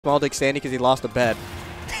Small Dick Sandy because he lost a bet.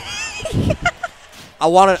 I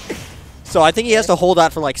want to. So I think he has to hold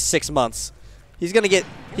that for like 6 months. He's gonna get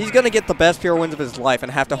the best pure wins of his life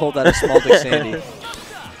and have to hold that as Small Dick Sandy.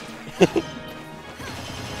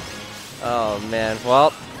 Oh man.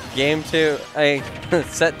 Well, game 2.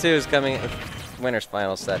 Set 2 is coming. Winner's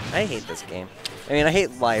final set. I hate this game. I mean, I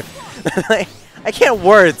hate life. I can't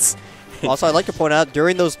words. Also, I'd like to point out,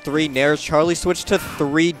 during those 3 nairs, Charlie switched to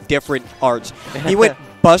 3 different arts. He went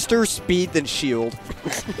Buster, Speed, then Shield.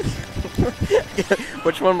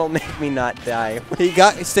 Which one will make me not die? He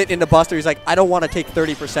got sitting into Buster. He's like, I don't want to take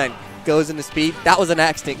 30%. Goes into Speed. That was an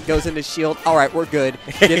accident. Goes into Shield. All right, we're good.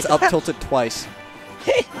 Gets up tilted twice.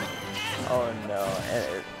 Oh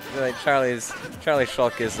no! Like Charlie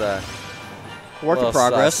Shulk is work in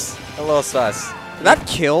progress. A little sus. Did that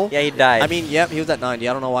kill? Yeah, he died. I mean, yep, he was at 90.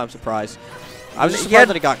 I don't know why I'm surprised. I was just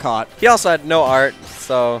surprised that he got caught. He also had no art,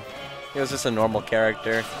 so he was just a normal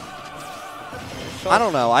character. I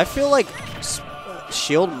don't know. I feel like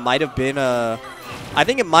Shield might have been I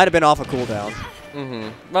think it might have been off a cooldown. Mm-hmm.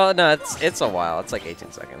 Well, no, it's a while. It's like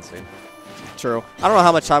 18 seconds, dude. True. I don't know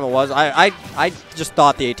how much time it was. I just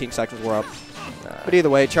thought the 18 seconds were up. But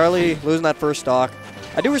either way, Charlie losing that first stock.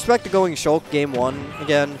 I do respect the going Shulk game 1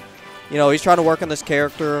 again. You know, he's trying to work on this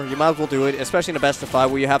character. You might as well do it, especially in a best of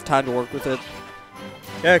 5 where you have time to work with it.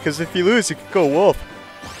 Yeah, because if you lose, you could go Wolf.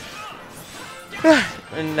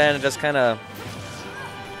 And then it just kind of...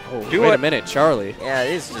 Oh, wait a minute, Charlie. Yeah,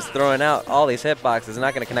 he's just throwing out all these hitboxes.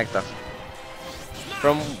 Not going to connect them.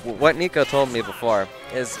 From what Nico told me before,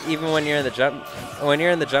 is even when you're in the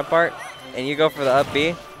jump art and you go for the up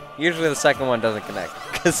B, usually the second one doesn't connect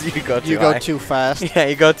because you go too high. You go too fast. Yeah,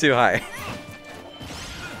 you go too high.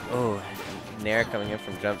 Oh, Nair coming in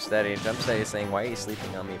from Jumpsteady. Jumpsteady saying, "Why are you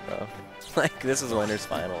sleeping on me, bro?" Like, this is winners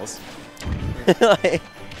finals. Like,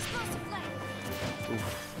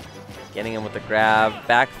 getting him with the grab,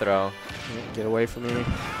 back throw. Get away from me.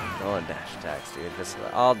 Going dash attacks, dude. Just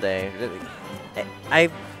all day. I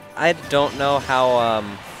don't know how.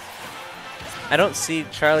 I don't see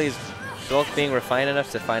Charlie's Shulk being refined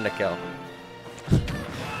enough to find a kill.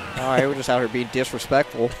 All right, we're just out here being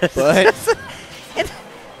disrespectful, but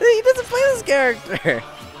he doesn't play this character.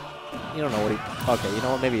 You don't know what he. Okay, you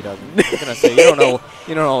know what? Maybe he doesn't. I was gonna say you don't know.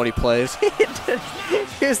 You don't know what he plays.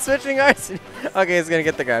 He's switching arts. Okay, he's gonna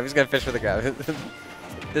get the grab. He's gonna fish for the grab.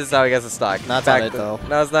 This is how he gets the stock. That's not it, though.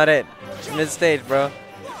 No, it's not it. Mid stage, bro.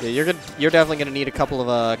 Yeah, you're definitely gonna need a couple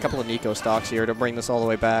of Nico stocks here to bring this all the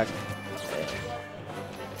way back.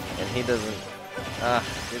 And he doesn't.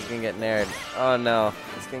 He's gonna get nared. Oh no,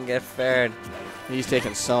 he's gonna get fared. He's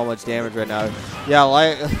taking so much damage right now. Yeah,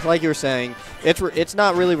 like you were saying, it's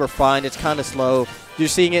not really refined. It's kind of slow. You're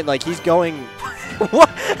seeing it like he's going. What?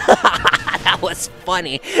 That was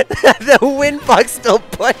funny. The wind bug still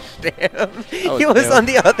pushed him. He was on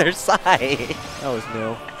the other side. That was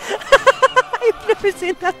new. I've never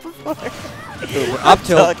seen that before. Up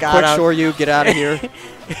tilt, quick shore you, get out of here.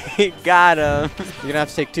 He got him. You're going to have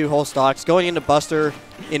to take 2 whole stocks. Going into Buster,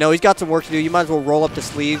 you know, he's got some work to do. You might as well roll up the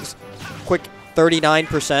sleeves. Quick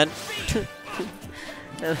 39%.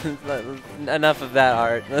 Enough of that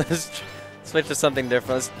art. Let's switch to something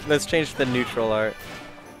different. Let's change to the neutral art.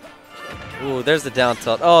 Ooh, there's the down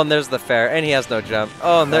tilt. Oh, and there's the fair. And he has no jump.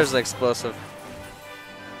 Oh, and there's the explosive.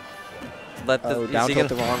 Down tilt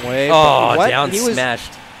the wrong way. Oh, down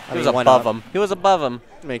smashed. He was above him. He was above him.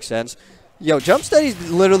 Makes sense. Yo, Jumpsteady's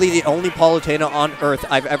literally the only Palutena on Earth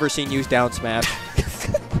I've ever seen use down smash.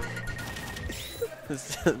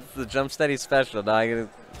 The Jumpsteady special, dog.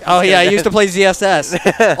 Oh, yeah, I used to play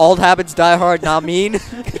ZSS. Old habits die hard, not mean.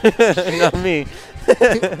 Not me.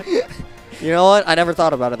 You know what? I never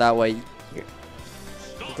thought about it that way.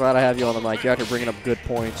 I'm glad I have you on the mic. You're out here bringing up good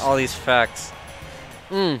points. All these facts.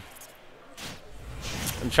 And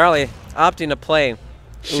Charlie opting to play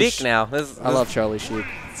Sheik now. I love Charlie Sheik.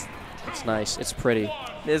 It's nice. It's pretty.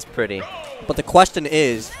 It is pretty. But the question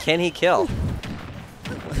is, can he kill?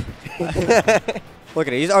 Look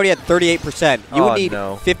at it. He's already at 38%. You would need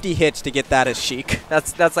no. 50 hits to get that as Sheik.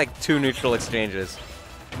 That's like 2 neutral exchanges.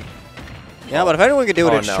 Yeah, but if anyone could do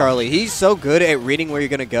it, it's Charlie. He's so good at reading where you're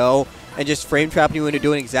going to go and just frame trapping you into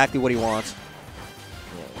doing exactly what he wants.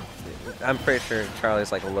 Yeah. I'm pretty sure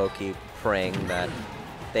Charlie's like low-key praying that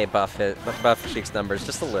they buff Sheik's numbers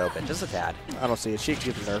just a little bit, just a tad. I don't see it. Sheik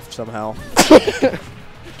gets nerfed somehow.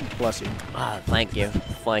 Bless you. Thank you.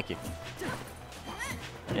 Thank you.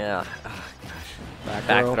 Yeah. Oh, gosh.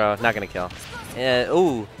 Back throw. Not going to kill.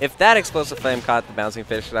 Ooh, if that explosive flame caught the bouncing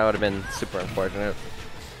fish, that would have been super unfortunate.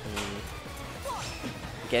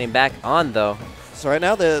 Getting back on, though. So right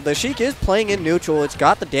now, the Sheik is playing in neutral. It's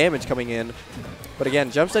got the damage coming in. But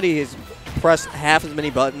again, Jumpsteady has pressed half as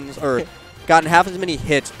many buttons, or gotten half as many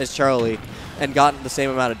hits as Charlie, and gotten the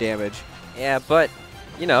same amount of damage. Yeah, but,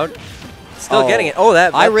 you know, still getting it. Oh,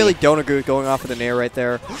 that. I really don't agree with going off with an air right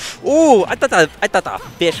there. Ooh, I thought the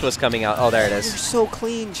fish was coming out. Oh, there it is. You're so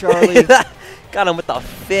clean, Charlie. Got him with the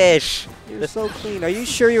fish. You're so clean. Are you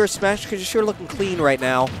sure you were smashed? Because you're sure looking clean right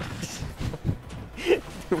now.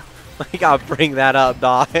 I gotta bring that up,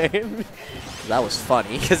 dog. That was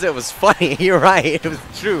funny. Because it was funny. You're right. It was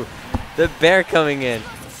true. The bear coming in.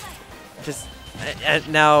 Just and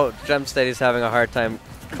now Jumpsteady's having a hard time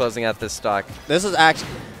closing out this stock. This is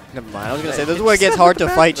actually... Never mind. I was going to say, this is where it gets hard to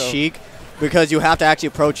fight Sheik, because you have to actually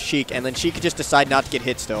approach Sheik, and then Sheik could just decide not to get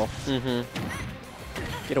hit still.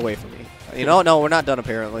 Get away from me. You know, no, we're not done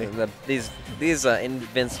apparently. These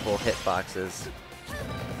invincible hitboxes.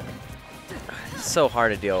 So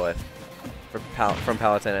hard to deal with from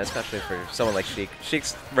Palutena, especially for someone like Sheik.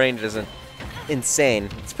 Sheik's range isn't insane.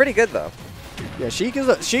 It's pretty good though. Yeah, Sheik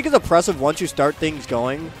is oppressive once you start things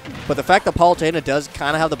going, but the fact that Palutena does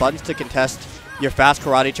kind of have the buttons to contest your fast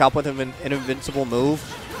karate chop with an invincible move.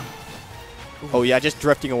 Oh yeah, just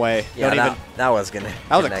drifting away. Yeah, that was gonna.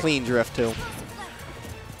 That was a clean drift too.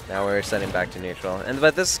 Now we're sending back to neutral,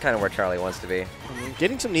 but this is kind of where Charlie wants to be.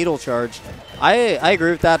 Getting some needle charge. I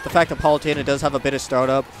agree with that. The fact that Palutena does have a bit of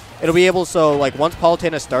startup, it'll be able, so like once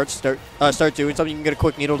Palutena starts doing something, you can get a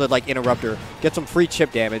quick needle to like interrupt her, get some free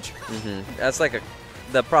chip damage. That's like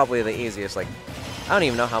probably the easiest. Like, I don't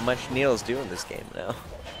even know how much needles do in this game now.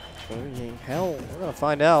 Hell, we're gonna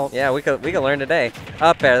find out. Yeah, we could learn today.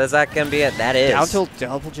 Up air, is that gonna be it? That is. Down tilt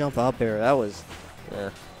double jump up air. That was. Yeah.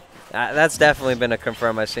 That's definitely been a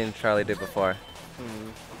confirm I've seen Charlie do before.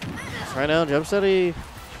 Right now, Jumpsteady,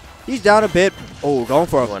 he's down a bit. Oh, going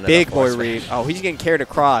for a big boy read. Oh, he's getting carried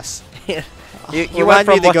across. You remind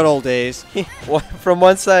me of the good old days. From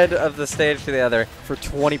one side of the stage to the other. For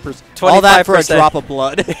 20%. All that for a drop of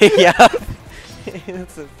blood. Yeah.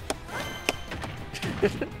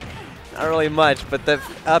 Not really much, but the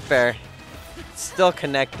up air still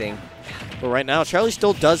connecting. But right now, Charlie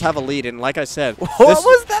still does have a lead, and like I said, what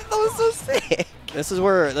was that? That was so sick. This is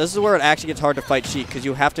where it actually gets hard to fight Sheik, because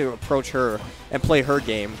you have to approach her and play her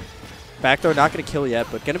game. Back throw not going to kill yet,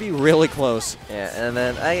 but going to be really close. Yeah, and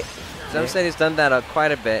then Jumpsteady's done that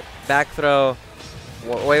quite a bit. Back throw,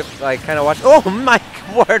 wait, like kind of watch. Oh my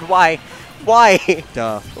word! Why?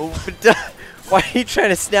 Duh. Why are you trying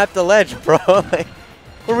to snap the ledge, bro? Like,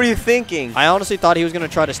 what were you thinking? I honestly thought he was going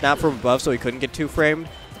to try to snap from above so he couldn't get two framed.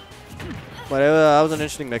 But that was an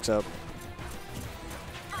interesting mix-up.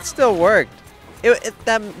 It still worked. That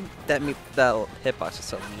hitbox is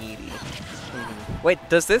so meaty. Wait,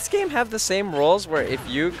 does this game have the same rules where if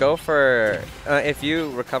you go for if you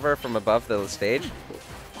recover from above the stage,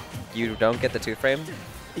 you don't get the two frame?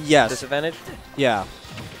 Yes. Disadvantage? Yeah.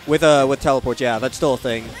 With teleport, yeah, that's still a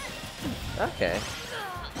thing. Okay.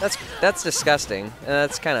 That's disgusting.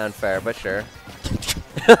 That's kind of unfair, but sure.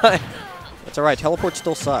 That's alright. Teleports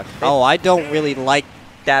still suck. Oh, I don't really like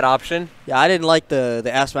that option. Yeah, I didn't like the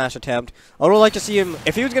F smash attempt. I would like to see him,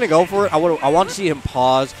 if he was gonna go for it, I want to see him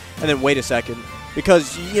pause and then wait a second,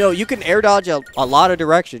 because you can air dodge a lot of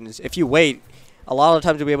directions. If you wait, a lot of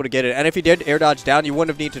times you'll be able to get it. And if you did air dodge down, you wouldn't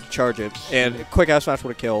have needed to charge it, and quick F smash would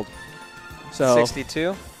have killed. So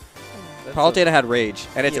 62. Palutena had rage,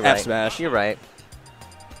 and it's F smash. You're right.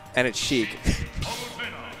 And it's Sheik.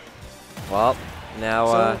 Well, now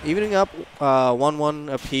so evening up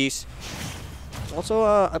 1-1 apiece. Also,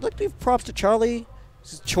 I'd like to give props to Charlie's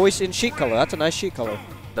choice in Sheik color. That's a nice Sheik color.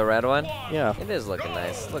 The red one? Yeah. It is looking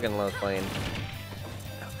nice. Looking low clean.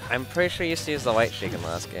 I'm pretty sure you used to use the white Sheik in the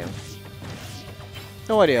last game.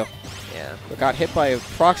 No idea. Yeah. But got hit by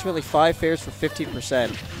approximately 5 fairs for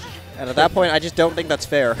 15%. And at that point, I just don't think that's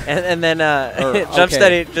fair. And then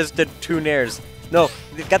Jumpsteady just did 2 nairs. No,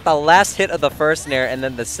 he got the last hit of the first nair and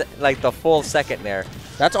then the full second nair.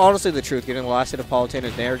 That's honestly the truth, getting the last hit of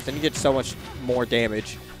Palutena's nair, then you get so much more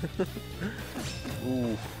damage.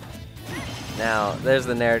 Ooh. Now, there's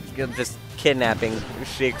the nair, just kidnapping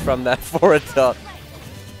Sheik from that forward tilt.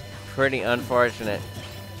 Pretty unfortunate.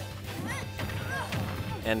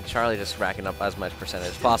 And Charlie just racking up as much percentage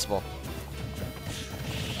as possible.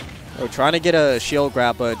 Oh, trying to get a shield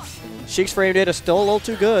grab, but Sheik's frame data still a little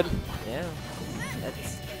too good. Yeah.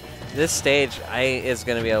 This stage is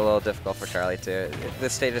going to be a little difficult for Charlie, too.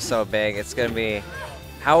 This stage is so big. It's going to be...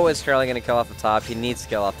 How is Charlie going to kill off the top? He needs to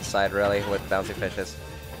kill off the side, really, with bouncy fishes.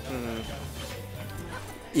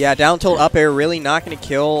 Yeah, down tilt up air really not going to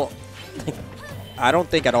kill... I don't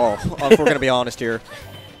think at all, if we're going to be honest here.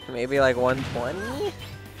 Maybe like 120?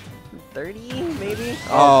 30, maybe?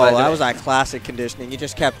 Oh, that was that classic conditioning. You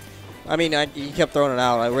just kept I mean, he kept throwing it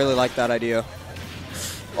out. I really like that idea.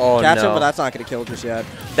 Oh, Catch no. him, but that's not going to kill just yet.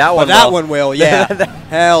 That one But that will. one will, yeah.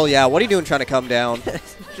 Hell yeah. What are you doing trying to come down?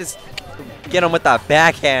 Just get him with that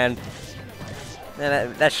backhand.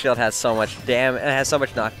 And that shield has so much damage. It has so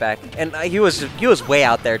much knockback. And he was way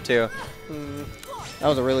out there, too. That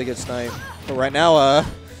was a really good snipe. But right now,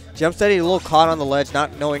 Jumpsteady a little caught on the ledge,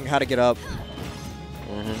 not knowing how to get up.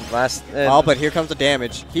 Oh, but here comes the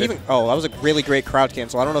damage. He even that was a really great crouch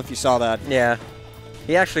cancel. I don't know if you saw that. Yeah.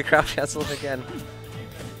 He actually crouch canceled again.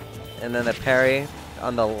 And then the parry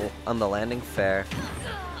on the landing fair.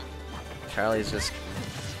 Charlie's just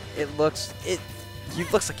he looks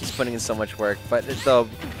like he's putting in so much work, but the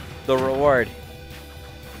reward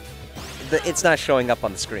it's not showing up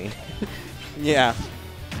on the screen. Yeah.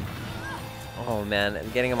 Oh man,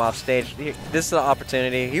 and getting him off stage. This is an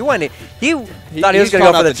opportunity. He thought he was he's going to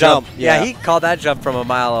go for the jump. Yeah, he called that jump from a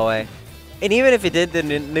mile away. And even if he did the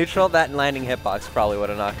neutral, that landing hitbox probably would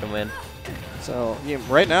have knocked him in. So yeah,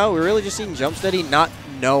 right now we're really just seeing Jumpsteady not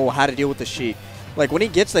know how to deal with the Sheik. Like when he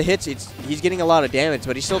gets the hits, he's getting a lot of damage,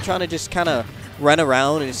 but he's still trying to just kind of run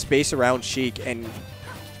around and space around Sheik and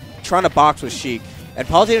trying to box with Sheik. And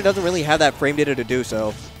Palutena doesn't really have that frame data to do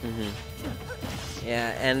so. Yeah,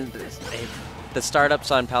 and the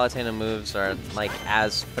startups on Palutena moves are like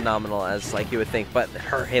as phenomenal as like you would think, but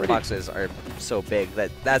her hitboxes are so big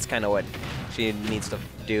that that's kind of what she needs to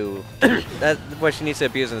do. That's what she needs to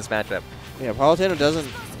abuse in this matchup. Yeah, Palutena doesn't.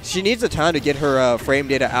 She needs the time to get her frame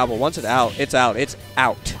data out, but once it's out, it's out. It's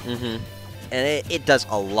out. And it does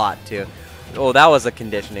a lot too. Oh, that was a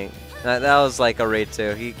conditioning. That was like a raid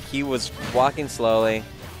too. He was walking slowly,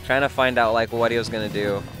 trying to find out like what he was gonna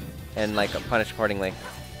do, and like punish accordingly.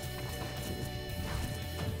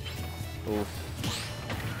 Oof.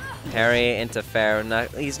 Parry into fair.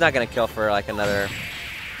 He's not gonna kill for like another.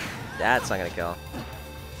 That's not gonna kill.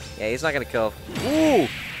 Yeah, he's not gonna kill. Ooh!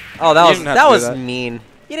 Oh, that was mean.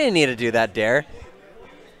 You didn't need to do that, Dare.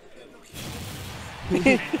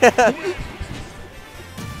 He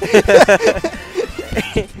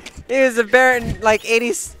was a bear in like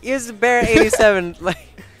 80. He was a bear at 87. Like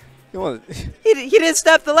he didn't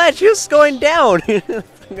step the ledge. He was going down. I'm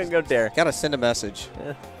gonna go Dare. Gotta send a message.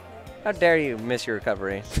 Yeah. How dare you miss your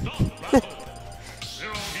recovery?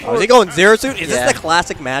 Oh, is he going zero suit? Is Yeah. this the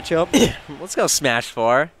classic matchup? Let's go Smash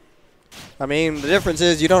 4. I mean, the difference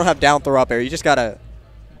is you don't have down throw up air. You just gotta.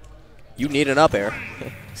 You need an up air.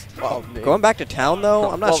 Well, going back to town though,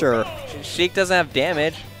 I'm not sure. Sheik doesn't have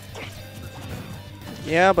damage.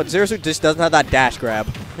 Yeah, but Zero Suit just doesn't have that dash grab.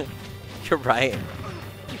 You're right.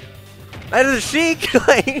 That is a Sheik.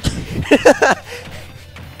 Like,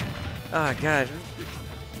 oh god,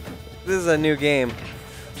 this is a new game.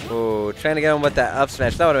 Oh, trying to get him with that up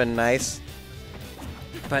smash. That would have been nice.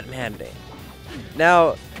 But man,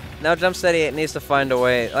 now Jumpsteady needs to find a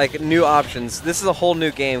way, like new options. This is a whole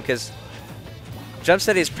new game because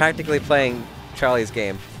Jumpsteady is practically playing Charlie's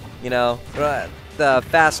game. You know, the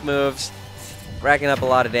fast moves, racking up a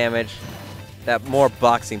lot of damage, that more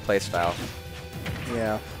boxing play style.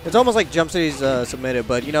 Yeah, it's almost like Jumpsteady's submitted,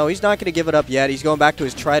 but you know he's not going to give it up yet. He's going back to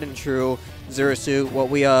his tried and true Zero Suit, what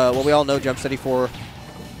we all know Jumpsteady for,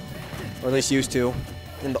 or at least used to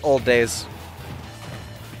in the old days.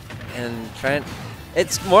 And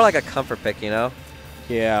it's more like a comfort pick, you know?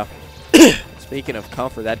 Yeah. Speaking of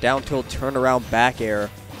comfort, that down tilt turnaround back air,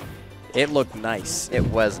 it looked nice. It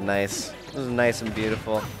was nice. It was nice and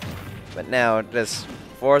beautiful. But now this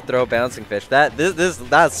 4-throw bouncing fish.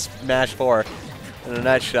 That's Smash 4 in a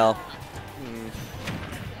nutshell.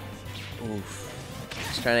 Oof.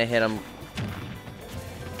 Just trying to hit him.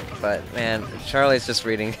 But man, Charlie's just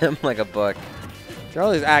reading him like a book.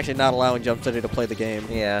 Charlie's actually not allowing Jumpsteady to play the game.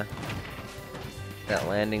 Yeah. That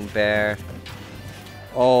landing bear.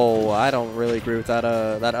 Oh, I don't really agree with that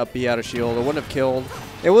that up B out of shield. It wouldn't have killed.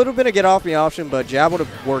 It would have been a get off me option, but jab would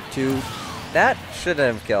have worked too. That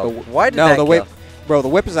shouldn't have killed. Why did that the kill? whip, bro, the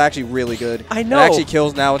whip is actually really good. I know. It actually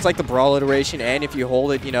kills now. It's like the brawl iteration, and if you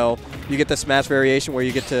hold it, you know, you get the smash variation where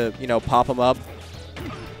you get to, you know, pop them up.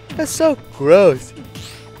 That's so gross.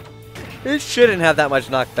 It shouldn't have that much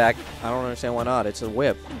knockback. I don't understand why not. It's a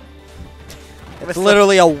whip. It's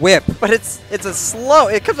literally a whip. But it's a slow.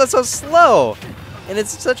 It comes out so slow, and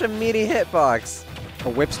it's such a meaty hitbox. A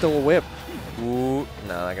whip's still a whip. Ooh, no,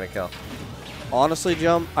 not gonna kill. Honestly,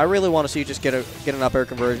 Jump, I really want to see you just get an up air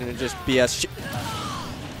conversion and just BS.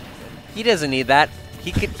 He doesn't need that.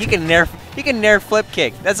 He can nerf flip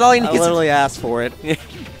kick. That's all he needs. I literally asked for it. you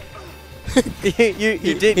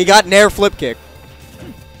did. He got nair flip kick.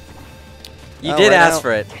 You did ask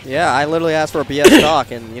for it. Yeah, I literally asked for a BS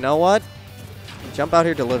stock, and you know what? Jump out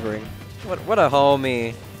here delivering. What a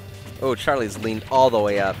homie. Oh, Charlie's leaned all the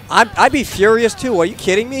way up. I'd be furious too. Are you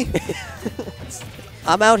kidding me?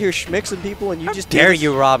 I'm out here schmixing people, and you just dare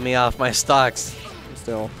you rob me off my stocks.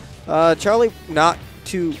 Still, Charlie gonna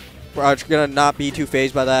not be too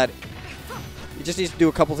phased by that. He just needs to do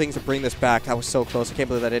a couple things to bring this back. That was so close. I can't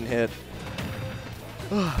believe that didn't hit.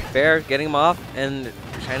 Fair, getting him off and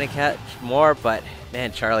trying to catch more, but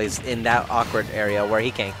man, Charlie's in that awkward area where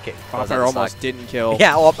he can't get. Up air almost didn't kill.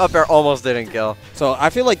 Yeah, well, up air almost didn't kill. So I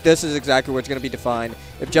feel like this is exactly where it's going to be defined.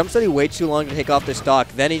 If Jumpsteady waits too long to take off this stock,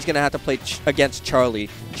 then he's going to have to play against Charlie's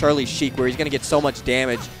Sheik, where he's going to get so much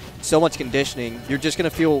damage, so much conditioning. You're just going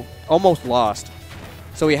to feel almost lost.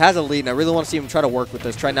 So he has a lead, and I really want to see him try to work with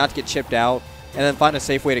this, try not to get chipped out, and then find a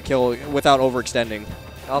safe way to kill without overextending.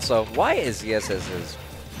 Also, why is ESS's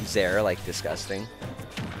Zaire like disgusting?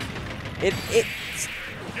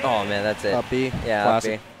 Oh man, that's it. Up B. Yeah,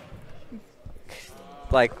 classic. up B.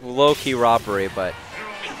 Like low-key robbery, but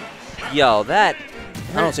yo, that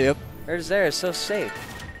I don't see it. her Zaire is so safe.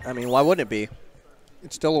 I mean, why wouldn't it be?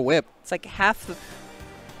 It's still a whip. It's like half the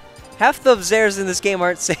Zaires in this game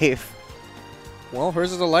aren't safe. Well,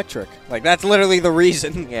 hers is electric. Like, that's literally the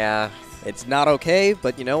reason. Yeah. It's not okay,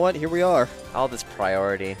 but you know what? Here we are. All this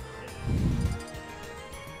priority.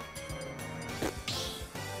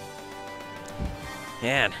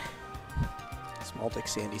 Man. Small Dick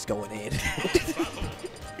Sandy's going in.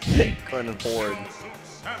 Going forward.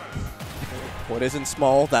 What isn't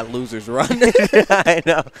small? That loser's run. I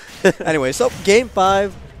know. Anyway, so game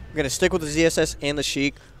 5. We're going to stick with the ZSS and the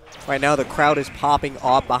Sheik. Right now, the crowd is popping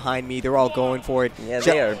off behind me. They're all going for it. Yeah,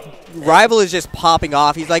 they are. Rival is just popping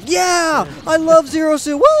off. He's like, yeah, I love Zero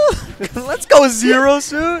Suit. Woo! Let's go Zero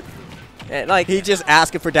Suit. And like he just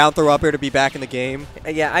asking for down throw up here to be back in the game.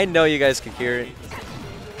 Yeah, I know you guys can hear it.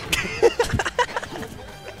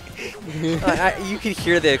 You can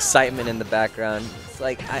hear the excitement in the background. It's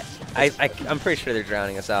like I'm pretty sure they're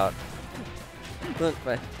drowning us out. But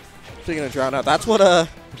they're gonna drown out. That's what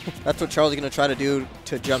Charlie's gonna try to do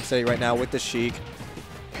to Jumpsteady right now with the Sheik.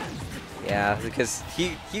 Yeah, because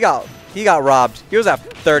he got robbed. He was at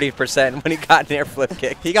 30% when he got an air flip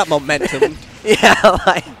kick. He got momentum. Yeah,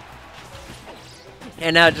 like.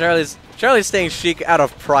 And now Charlie's staying Sheik out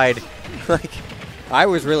of pride. Like, I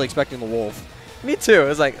was really expecting the Wolf. Me too. It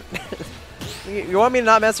was like, you want me to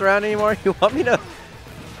not mess around anymore? You want me to,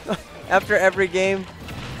 after every game?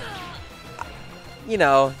 You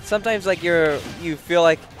know, sometimes like you feel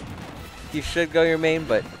like you should go your main,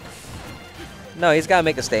 but no, he's got to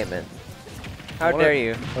make a statement. How dare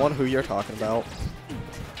you? I wonder who you're talking about.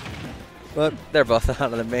 But they're both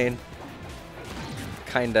out of the main.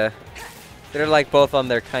 Kinda. They're like both on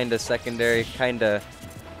their kinda secondary, kinda.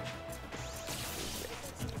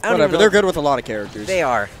 Whatever, they're good with a lot of characters. They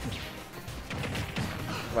are.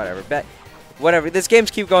 Whatever. Whatever. This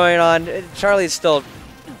game's keep going on. Charlie's still.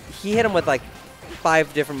 He hit him with like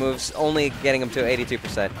 5 different moves, only getting him to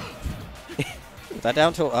 82%. That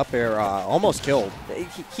down tilt up air almost killed.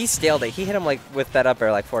 He staled it. He hit him like with that up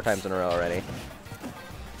air like 4 times in a row already.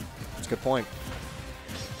 That's a good point.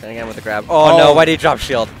 Then again with the grab. Oh no! Why did he drop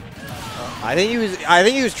shield? I think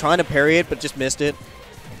he was trying to parry it, but just missed it.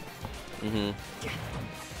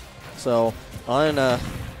 So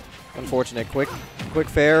unfortunate. Quick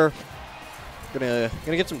fair. Gonna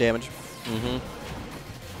get some damage.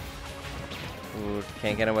 Ooh,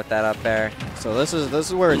 can't get him with that up there. So this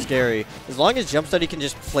is where it's scary. As long as Jumpsteady can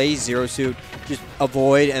just play Zero Suit, just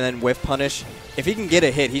avoid and then whiff punish. If he can get a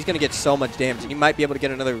hit, he's gonna get so much damage. He might be able to get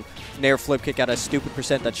another nair flip kick at a stupid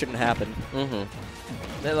percent that shouldn't happen.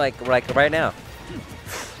 They're like right now.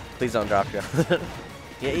 Please don't drop you.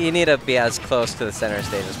 You need to be as close to the center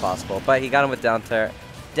stage as possible. But he got him with down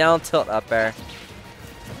tilt up air,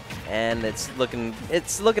 and it's looking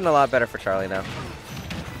a lot better for Charlie now.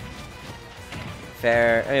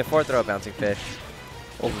 Fair. I mean, 4th throw bouncing fish.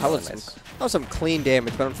 Oh, that was some clean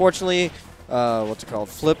damage, but unfortunately, what's it called?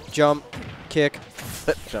 Flip jump kick.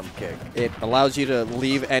 Flip jump kick. It allows you to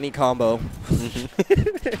leave any combo.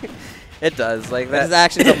 It does. Like that. That's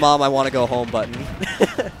actually the mom I want to go home button.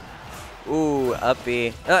 Ooh, up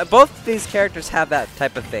B. Both these characters have that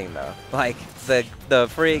type of thing though. Like the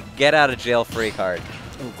free get out of jail free card.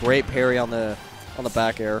 Ooh, great parry on the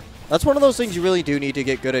back air. That's one of those things you really do need to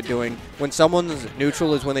get good at doing. When someone's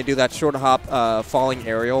neutral is when they do that short hop falling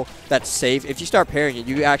aerial. That's safe. If you start parrying it,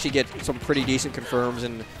 you actually get some pretty decent confirms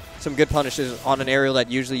and some good punishes on an aerial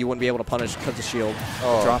that usually you wouldn't be able to punish because of shield.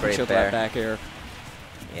 Oh, dropping shield to that back air.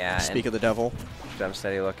 Yeah. Speak of the devil.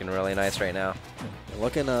 Jumpsteady looking really nice right now.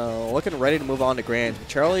 Looking ready to move on to Grand.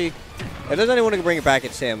 Charlie, if there's anyone who can bring it back,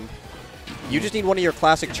 it's him. You just need one of your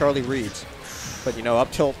classic Charlie reads. But, you know,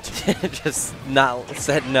 up tilt. Just not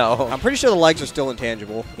said no. I'm pretty sure the legs are still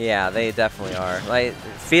intangible. Yeah, they definitely are. Like,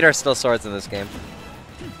 feet are still swords in this game.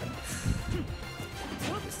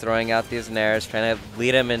 He's throwing out these nairs, trying to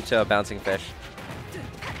lead him into a bouncing fish.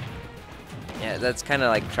 Yeah, that's kind of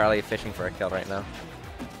like Charlie fishing for a kill right now.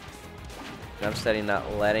 Jumpsteady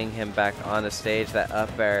not letting him back on the stage. That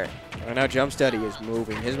up air. Right now, Jumpsteady is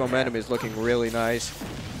moving. His momentum is looking really nice.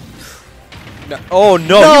 No. Oh,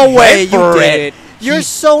 no. No way you did it. You're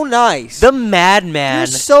so nice. The madman. You're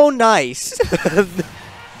so nice.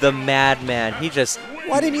 The madman. He just...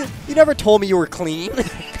 Why didn't you... You never told me you were clean.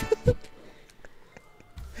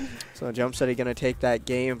 So Jumpsteady going to take that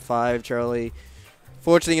game 5, Charlie.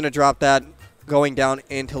 Fortunately, going to drop that going down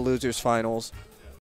into losers finals.